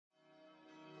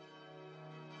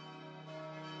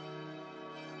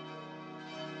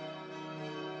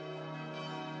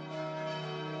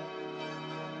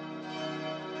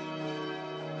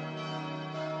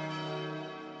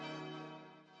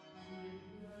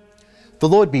The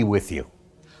Lord be with you.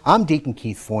 I'm Deacon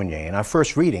Keith Fournier, and our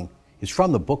first reading is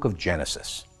from the book of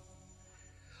Genesis.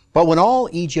 But when all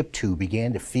Egypt too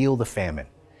began to feel the famine,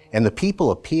 and the people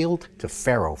appealed to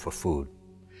Pharaoh for food,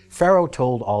 Pharaoh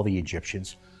told all the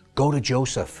Egyptians, "Go to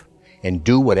Joseph and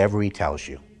do whatever he tells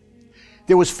you."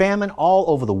 There was famine all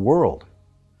over the world.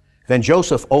 Then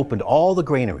Joseph opened all the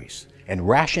granaries and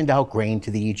rationed out grain to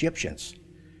the Egyptians,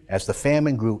 as the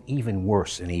famine grew even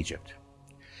worse in Egypt.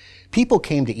 People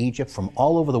came to Egypt from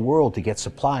all over the world to get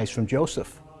supplies from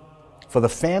Joseph, for the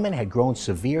famine had grown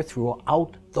severe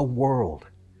throughout the world.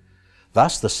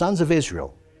 Thus the sons of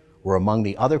Israel were among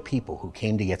the other people who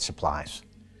came to get supplies,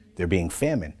 there being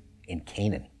famine in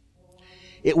Canaan.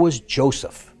 It was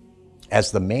Joseph,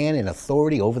 as the man in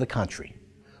authority over the country,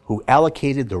 who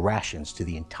allocated the rations to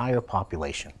the entire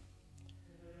population.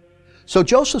 So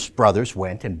Joseph's brothers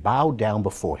went and bowed down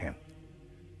before him,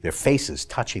 their faces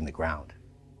touching the ground.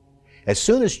 As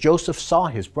soon as Joseph saw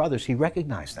his brothers, he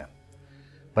recognized them,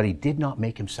 but he did not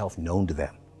make himself known to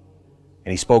them.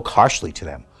 And he spoke harshly to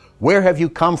them. "Where have you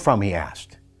come from?" he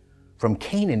asked. "From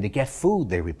Canaan to get food,"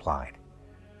 they replied.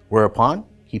 Whereupon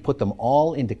he put them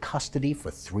all into custody for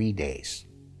 3 days.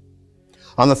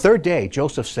 On the third day,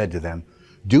 Joseph said to them,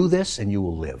 "Do this and you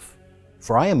will live,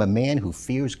 for I am a man who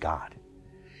fears God.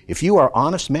 If you are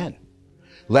honest men,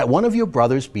 let one of your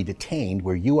brothers be detained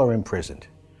where you are imprisoned.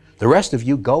 The rest of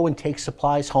you go and take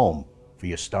supplies home for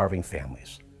your starving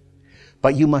families.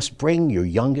 But you must bring your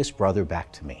youngest brother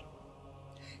back to me.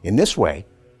 In this way,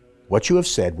 what you have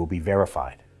said will be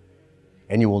verified,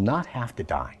 and you will not have to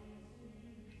die."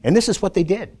 And this is what they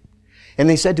did. And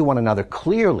they said to one another,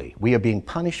 "Clearly, we are being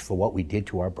punished for what we did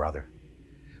to our brother.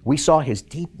 We saw his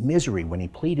deep misery when he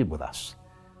pleaded with us,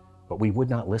 but we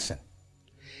would not listen.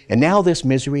 And now this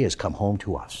misery has come home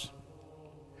to us."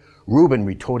 Reuben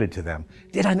retorted to them,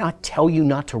 "Did I not tell you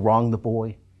not to wrong the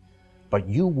boy? But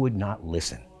you would not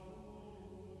listen.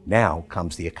 Now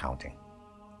comes the accounting."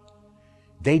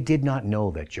 They did not know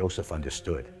that Joseph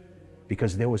understood,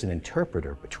 because there was an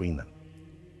interpreter between them.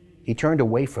 He turned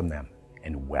away from them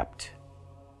and wept.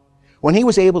 When he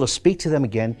was able to speak to them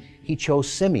again, he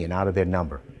chose Simeon out of their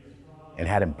number and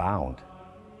had him bound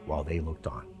while they looked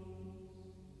on.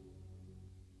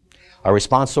 Our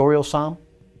responsorial psalm,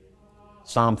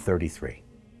 Psalm 33.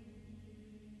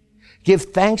 Give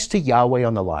thanks to Yahweh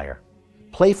on the lyre.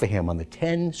 Play for him on the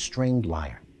 10-stringed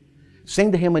lyre.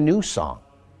 Sing to him a new song.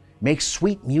 Make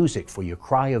sweet music for your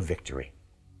cry of victory.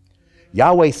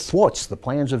 Yahweh thwarts the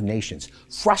plans of nations,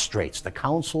 frustrates the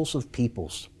counsels of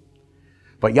peoples.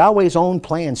 But Yahweh's own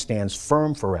plan stands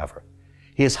firm forever,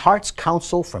 his heart's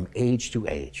counsel from age to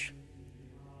age.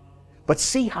 But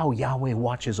see how Yahweh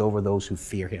watches over those who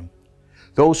fear him,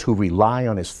 those who rely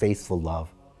on his faithful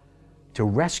love, to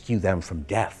rescue them from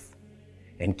death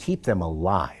and keep them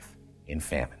alive in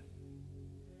famine.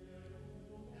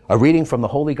 A reading from the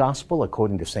Holy Gospel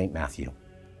according to St. Matthew.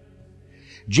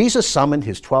 Jesus summoned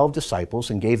his 12 disciples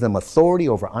and gave them authority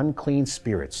over unclean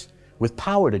spirits, with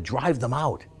power to drive them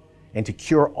out and to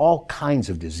cure all kinds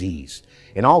of disease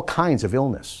and all kinds of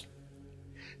illness.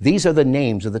 These are the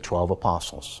names of the 12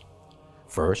 apostles.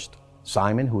 First,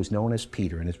 Simon, who is known as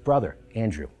Peter, and his brother,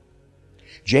 Andrew.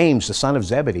 James, the son of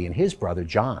Zebedee, and his brother,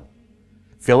 John.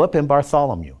 Philip and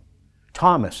Bartholomew.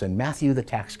 Thomas and Matthew, the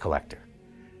tax collector.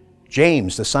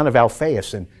 James, the son of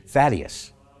Alphaeus, and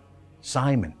Thaddeus.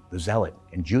 Simon, the zealot,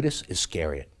 and Judas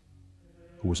Iscariot,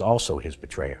 who was also his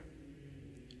betrayer.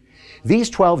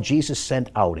 These 12 Jesus sent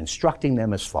out, instructing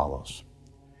them as follows.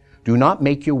 Do not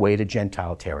make your way to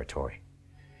Gentile territory,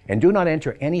 and do not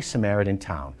enter any Samaritan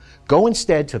town. Go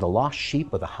instead to the lost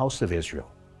sheep of the house of Israel.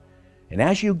 And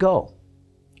as you go,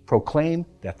 proclaim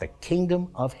that the kingdom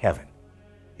of heaven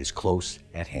is close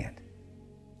at hand.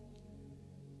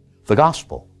 The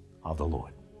Gospel of the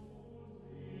Lord.